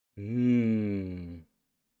Mmm.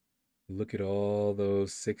 Look at all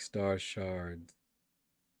those 6-star shards.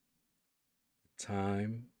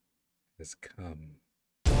 Time has come.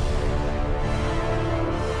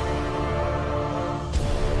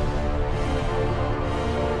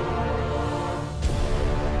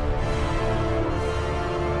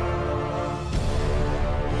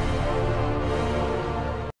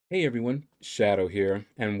 Hey everyone, Shaedow here,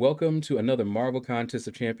 and welcome to another Marvel Contest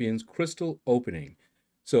of Champions crystal opening.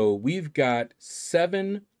 So we've got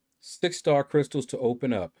 7 6-star crystals to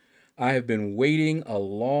open up. I have been waiting a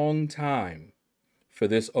long time for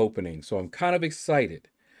this opening, so I'm kind of excited.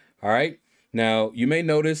 All right, now you may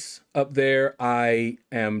notice up there I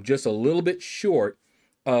am just a little bit short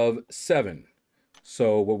of 7.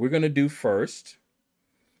 So what we're going to do first,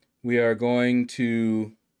 we are going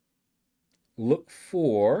to look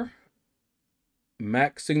for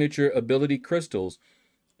Max Signature Ability Crystals.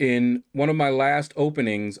 In one of my last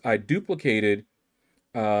openings, I duplicated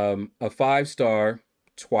a 5-star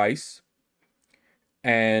twice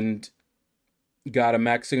and got a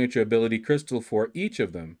Max Signature Ability Crystal for each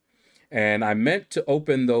of them. And I meant to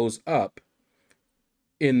open those up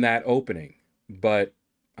in that opening, but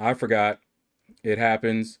I forgot. It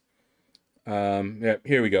happens. Yeah,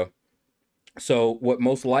 here we go. So what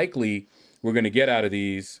most likely we're going to get out of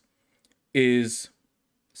these is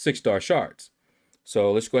 6-star shards.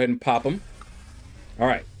 So let's go ahead and pop them. All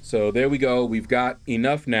right, so there we go. We've got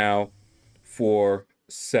enough now for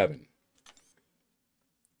 7.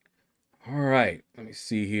 All right, let me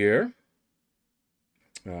see here.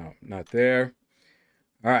 Oh, not there.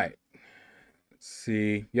 All right, let's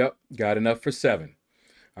see. Yep, got enough for 7.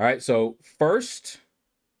 All right, so first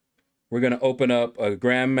we're going to open up a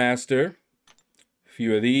Grandmaster, a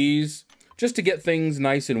few of these, just to get things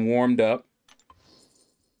nice and warmed up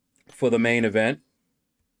for the main event.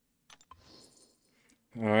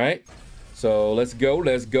 All right, so let's go.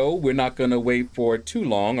 We're not gonna wait for too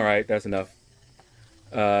long. All right, that's enough.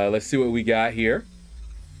 Let's see what we got here.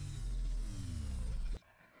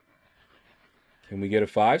 Can we get a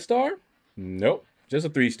 5-star? Nope, just a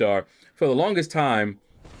 3-star. For the longest time,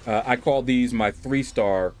 I called these my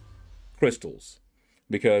 3-star crystals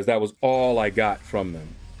because that was all I got from them.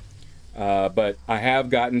 But I have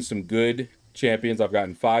gotten some good champions. I've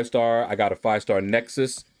gotten 5-star. I got a 5-star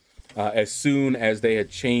Nexus as soon as they had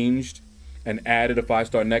changed and added a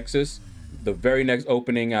 5-star Nexus. The very next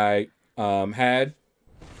opening I had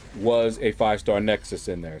was a 5-star Nexus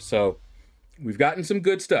in there. So we've gotten some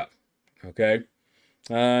good stuff. Okay.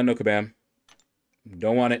 No kabam.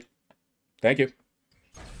 Don't want it. Thank you.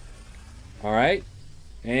 All right.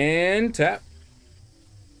 And tap.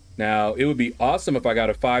 Now, it would be awesome if I got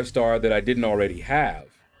a 5-star that I didn't already have.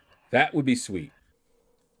 That would be sweet.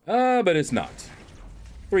 But it's not.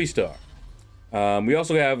 3-star. We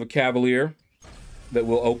also have a Cavalier that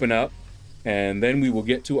will open up, and then we will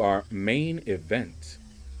get to our main event.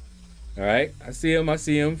 All right, I see him.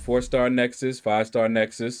 4-star Nexus, 5-star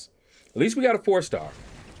Nexus. At least we got a 4-star.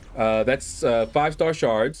 That's 5-star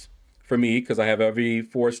shards for me because I have every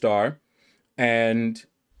 4-star, and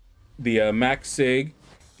the Max Sig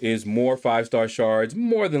is more 5-star shards,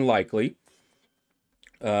 more than likely.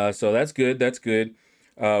 So that's good. That's good.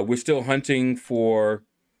 We're still hunting for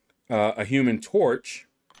a Human Torch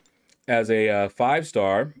as a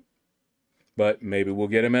 5-star, but maybe we'll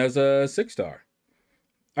get him as a 6-star.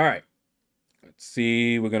 All right. Let's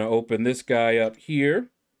see. We're going to open this guy up here.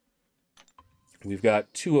 We've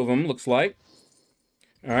got 2 of them, looks like.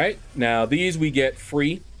 All right. Now, these we get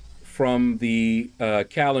free from the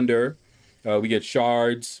calendar. We get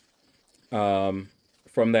shards from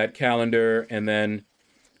that calendar, and then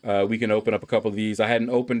we can open up a couple of these. I hadn't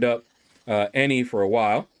opened up any for a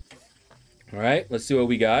while. All right, let's see what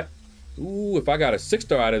we got. Ooh, if I got a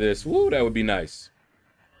 6-star out of this, ooh, that would be nice.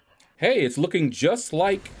 Hey, it's looking just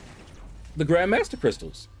like the Grandmaster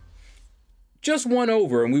crystals. Just one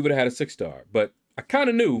over and we would have had a 6-star, but I kind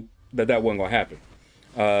of knew that that wasn't gonna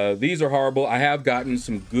happen. These are horrible. I have gotten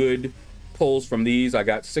some good pulls from these. I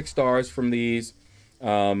got 6 stars from these.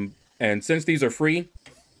 And since these are free,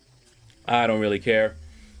 I don't really care.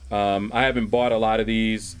 I haven't bought a lot of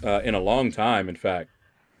these in a long time, in fact.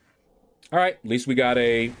 All right, at least we got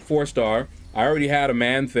a 4-star. I already had a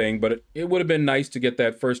Man Thing, but it would have been nice to get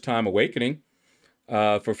that First Time Awakening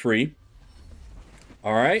for free.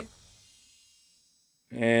 All right.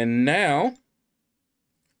 And now,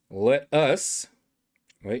 let us...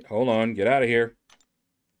 Wait, hold on. Get out of here.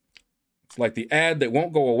 It's like the ad that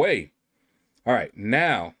won't go away. All right,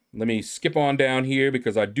 now, let me skip on down here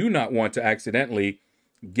because I do not want to accidentally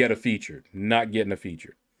get a featured. Not getting a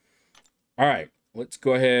featured. All right. Let's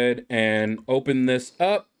go ahead and open this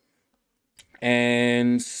up.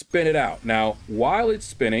 and spin it out. Now, while it's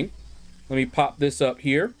spinning, let me pop this up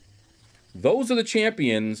here. Those are the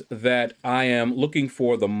champions that I am looking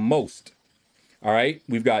for the most. All right,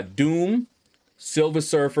 we've got Doom, Silver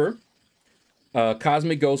Surfer,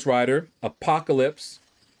 Cosmic Ghost Rider, Apocalypse,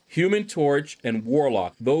 Human Torch, and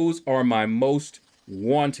Warlock. Those are my most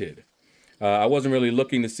wanted. I wasn't really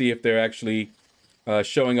looking to see if they're actually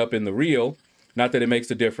showing up in the reel. Not that it makes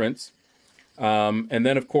a difference. And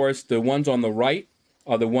then, of course, the ones on the right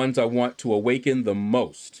are the ones I want to awaken the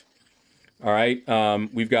most. All right,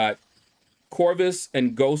 we've got Corvus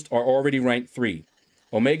and Ghost are already ranked 3.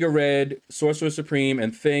 Omega Red, Sorcerer Supreme,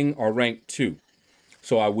 and Thing are ranked 2.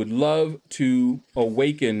 So I would love to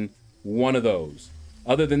awaken one of those.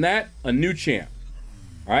 Other than that, a new champ.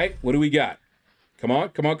 All right, what do we got? Come on,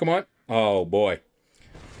 come on, come on. Oh, boy.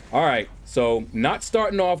 All right, so not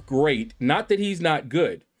starting off great. Not that he's not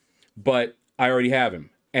good, but I already have him,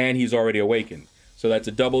 and he's already awakened. So that's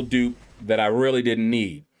a double dupe that I really didn't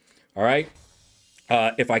need. All right.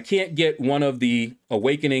 If I can't get one of the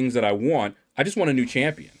awakenings that I want, I just want a new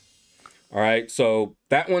champion. All right, so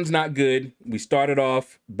that one's not good. We started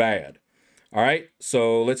off bad. All right,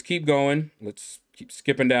 so let's keep going. Let's keep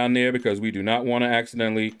skipping down there because we do not want to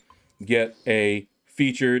accidentally get a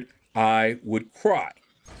featured. I would cry.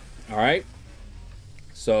 All right,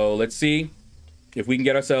 so let's see if we can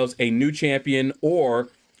get ourselves a new champion or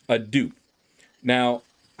a dupe. Now,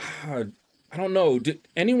 I don't know. Did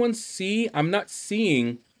anyone see? I'm not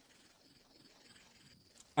seeing.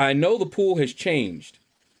 I know the pool has changed,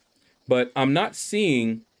 but I'm not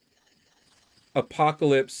seeing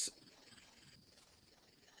Apocalypse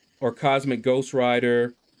or Cosmic Ghost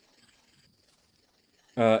Rider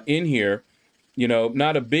in here. You know,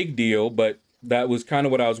 not a big deal, but that was kind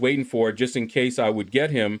of what I was waiting for, just in case I would get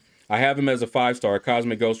him. I have him as a 5-star.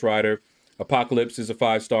 Cosmic Ghost Rider. Apocalypse is a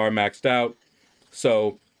 5-star, maxed out.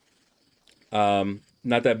 So,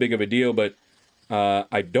 not that big of a deal, but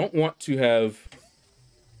I don't want to have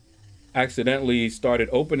accidentally started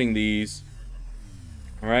opening these.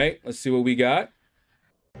 All right, let's see what we got.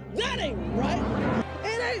 That ain't right.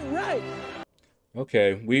 It ain't right.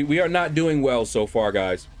 Okay, we are not doing well so far,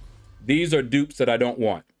 guys. These are dupes that I don't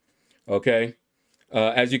want. Okay,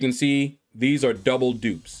 as you can see, these are double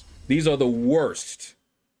dupes. These are the worst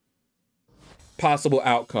possible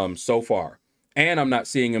outcomes so far, and I'm not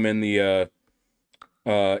seeing them in the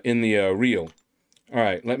reel. All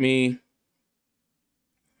right, let me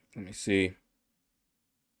see.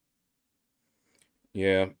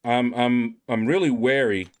 Yeah, I'm really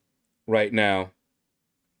wary right now.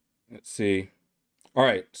 Let's see. All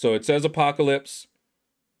right, so it says Apocalypse,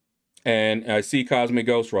 and I see Cosmic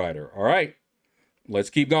Ghost Rider. All right, let's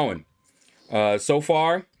keep going. So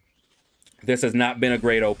far, this has not been a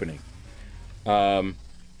great opening. The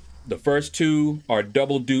first two are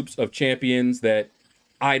double dupes of champions that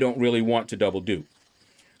I don't really want to double dupe.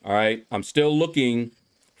 All right, I'm still looking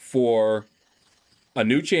for a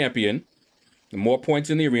new champion. More points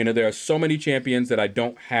in the arena. There are so many champions that I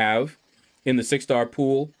don't have in the 6-star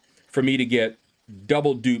pool for me to get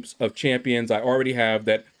double dupes of champions I already have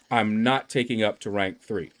that I'm not taking up to rank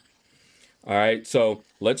 3. All right, so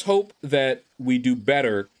let's hope that we do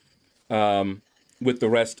better with the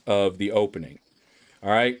rest of the opening. All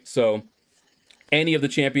right, so any of the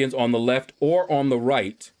champions on the left or on the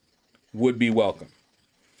right would be welcome.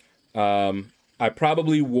 I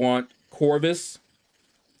probably want Corvus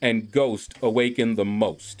and Ghost awaken the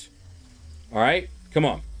most. All right, come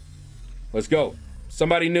on. Let's go.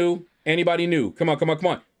 Somebody new? Anybody new? Come on, come on, come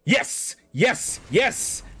on. Yes, yes,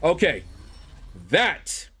 yes. Okay,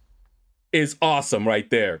 that is awesome right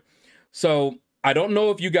there. So I don't know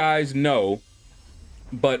if you guys know,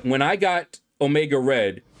 but when I got Omega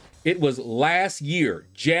Red, it was last year,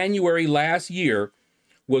 January last year,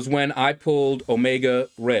 was when I pulled Omega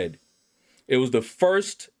Red. It was the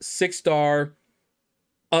first 6-star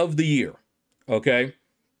of the year, okay?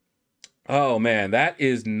 Oh, man, that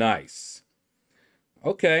is nice.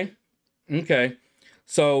 Okay, okay.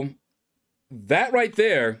 So that right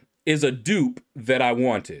there is a dupe that I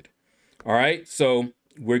wanted. All right, so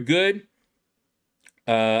we're good.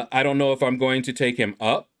 I don't know if I'm going to take him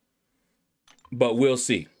up, but we'll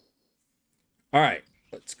see. All right,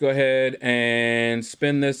 let's go ahead and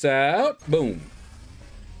spin this out. Boom.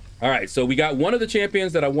 All right, so we got one of the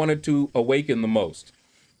champions that I wanted to awaken the most.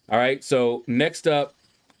 All right, so next up,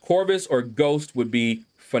 Corvus or Ghost would be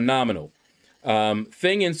phenomenal.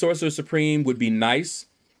 Thing and Sorcerer Supreme would be nice.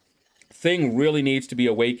 Thing really needs to be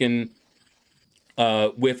awakened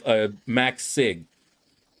with a max sig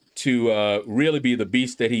to really be the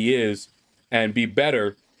beast that he is and be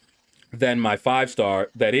better than my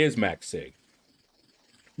 5-star that is max sig.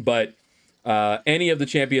 But any of the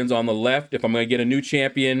champions on the left, if I'm going to get a new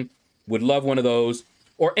champion, would love one of those.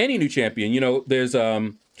 Or any new champion. You know, there's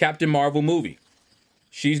Captain Marvel movie.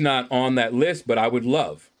 She's not on that list, but I would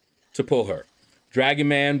love to pull her. Dragon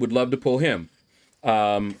Man, would love to pull him.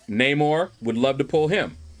 Namor, would love to pull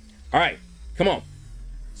him. All right, come on.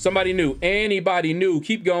 Somebody new. Anybody new?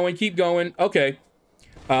 Keep going, keep going. Okay.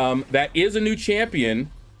 That is a new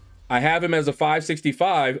champion. I have him as a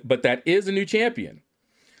 565, but that is a new champion.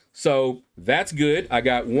 So that's good. I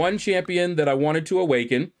got one champion that I wanted to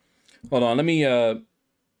awaken. Hold on, let me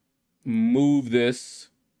move this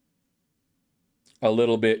a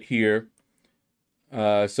little bit here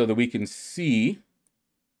so that we can see.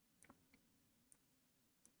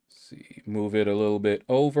 Let's see, move it a little bit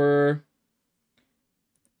over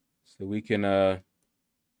so we can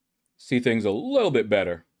see things a little bit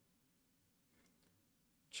better.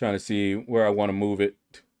 Trying to see where I want to move it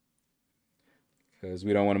because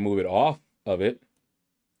we don't want to move it off of it.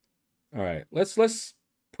 All right, let's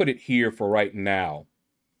put it here for right now.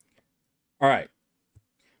 All right.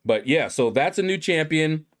 But yeah, so that's a new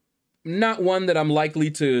champion. Not one that I'm likely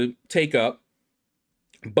to take up,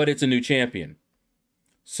 but it's a new champion.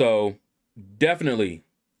 So definitely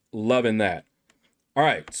loving that. All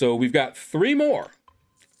right, so we've got 3 more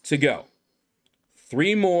to go.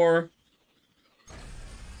 3 more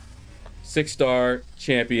 6-star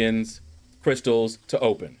champions crystals to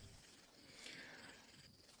open.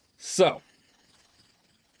 So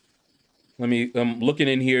I'm looking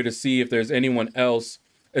in here to see if there's anyone else.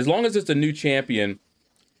 As long as it's a new champion,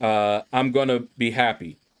 I'm gonna be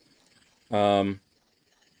happy. I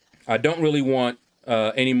don't really want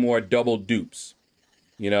any more double dupes.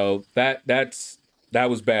 You know, that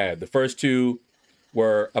was bad. The first 2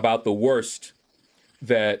 were about the worst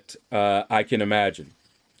that I can imagine.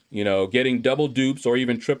 You know, getting double dupes or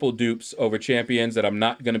even triple dupes over champions that I'm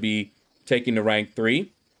not going to be taking to rank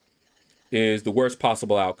 3 is the worst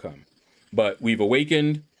possible outcome. But we've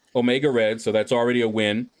awakened Omega Red, so that's already a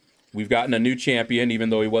win. We've gotten a new champion, even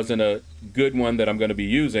though he wasn't a good one that I'm going to be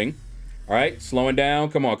using. All right, slowing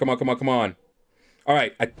down. Come on, come on, come on, come on. All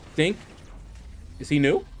right, I think... Is he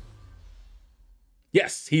new?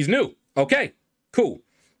 Yes, he's new. Okay, cool.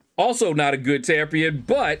 Also not a good champion,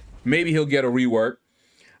 but maybe he'll get a rework.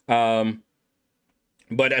 But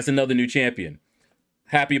that's another new champion.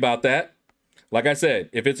 Happy about that. Like I said,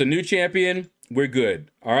 if it's a new champion, we're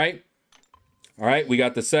good. All right. All right. We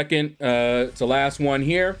got the second to last one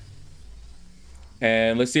here.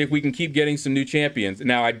 And let's see if we can keep getting some new champions.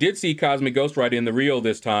 Now, I did see Cosmic Ghost Rider in the reel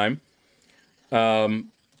this time.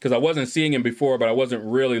 Because I wasn't seeing him before, but I wasn't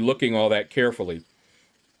really looking all that carefully.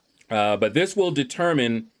 But this will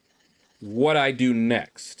determine what I do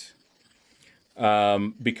next.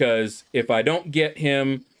 Because if I don't get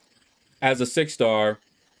him as a 6-star,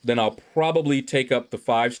 then I'll probably take up the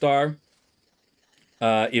 5-star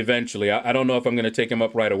eventually. I don't know if I'm going to take him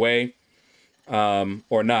up right away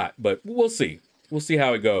or not, but we'll see. We'll see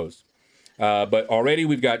how it goes. But already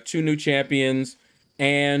we've got 2 new champions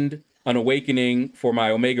and an awakening for my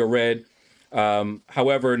Omega Red.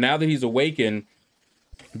 However, now that he's awakened,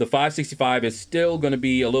 the 565 is still going to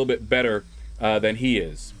be a little bit better than he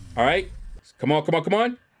is. All right? Come on, come on, come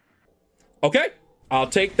on. Okay, I'll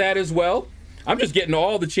take that as well. I'm just getting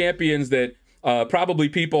all the champions that probably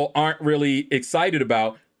people aren't really excited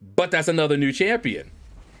about, but that's another new champion.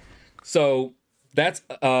 So that's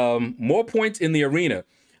more points in the arena.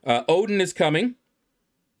 Odin is coming,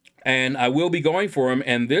 and I will be going for him,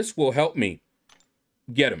 and this will help me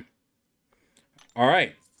get him. All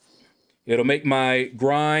right. It'll make my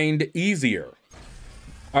grind easier.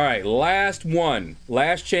 All right, last one.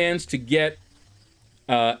 Last chance to get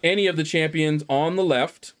any of the champions on the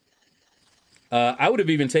left. I would have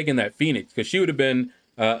even taken that Phoenix because she would have been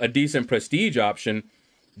a decent prestige option.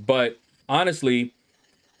 But honestly,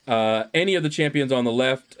 any of the champions on the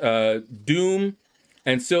left, Doom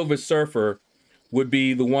and Silver Surfer would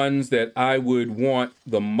be the ones that I would want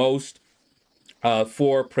the most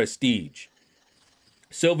for prestige.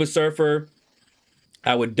 Silver Surfer,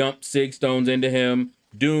 I would dump Sig Stones into him.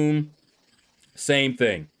 Doom, same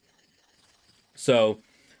thing. So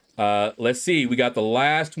let's see. We got the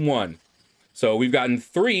last one. So we've gotten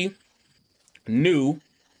 3 new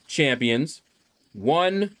champions,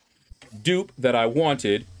 1 dupe that I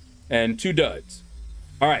wanted, and 2 duds.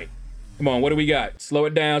 All right. Come on. What do we got? Slow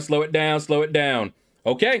it down, slow it down, slow it down.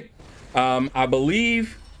 Okay. I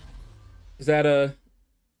believe, is that a,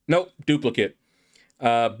 nope, duplicate.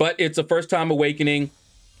 But it's a first time awakening.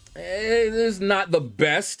 It is not the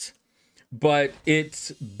best, but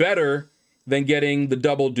it's better than getting the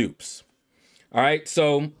double dupes. All right,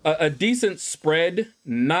 so a decent spread,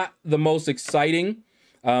 not the most exciting.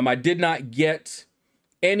 I did not get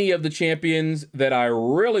any of the champions that I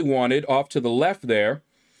really wanted off to the left there,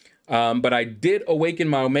 but I did awaken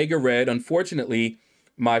my Omega Red. Unfortunately,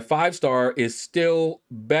 my 5-star is still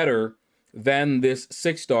better than this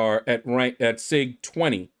 6-star at Sig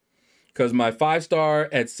 20, because my 5-star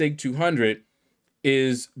at Sig 200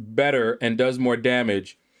 is better and does more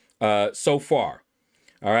damage so far.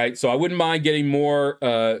 All right, so I wouldn't mind getting more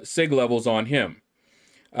Sig levels on him.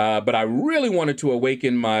 But I really wanted to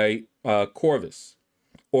awaken my Corvus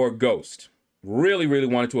or Ghost. Really, really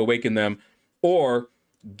wanted to awaken them or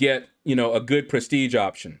get, you know, a good prestige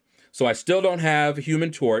option. So I still don't have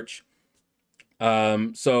Human Torch.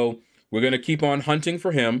 So we're going to keep on hunting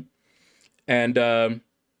for him. And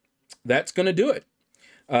that's going to do it.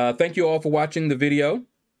 Thank you all for watching the video.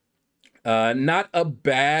 Not a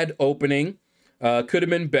bad opening. Could have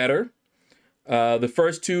been better. The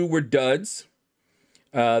first 2 were duds.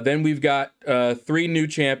 Then we've got 3 new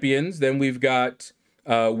champions. Then we've got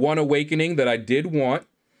 1 awakening that I did want.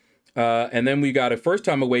 And then we got a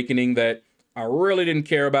first-time awakening that I really didn't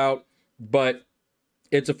care about, but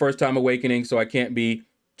it's a first-time awakening, so I can't be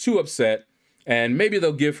too upset. And maybe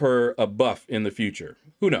they'll give her a buff in the future.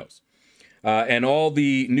 Who knows? And all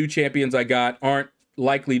the new champions I got aren't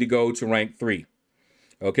likely to go to rank 3.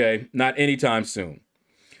 Okay? Not anytime soon.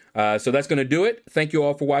 So that's going to do it. Thank you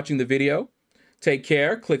all for watching the video. Take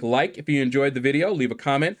care. Click like if you enjoyed the video. Leave a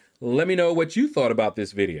comment. Let me know what you thought about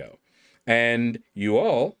this video. And you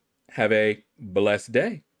all have a blessed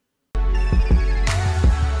day.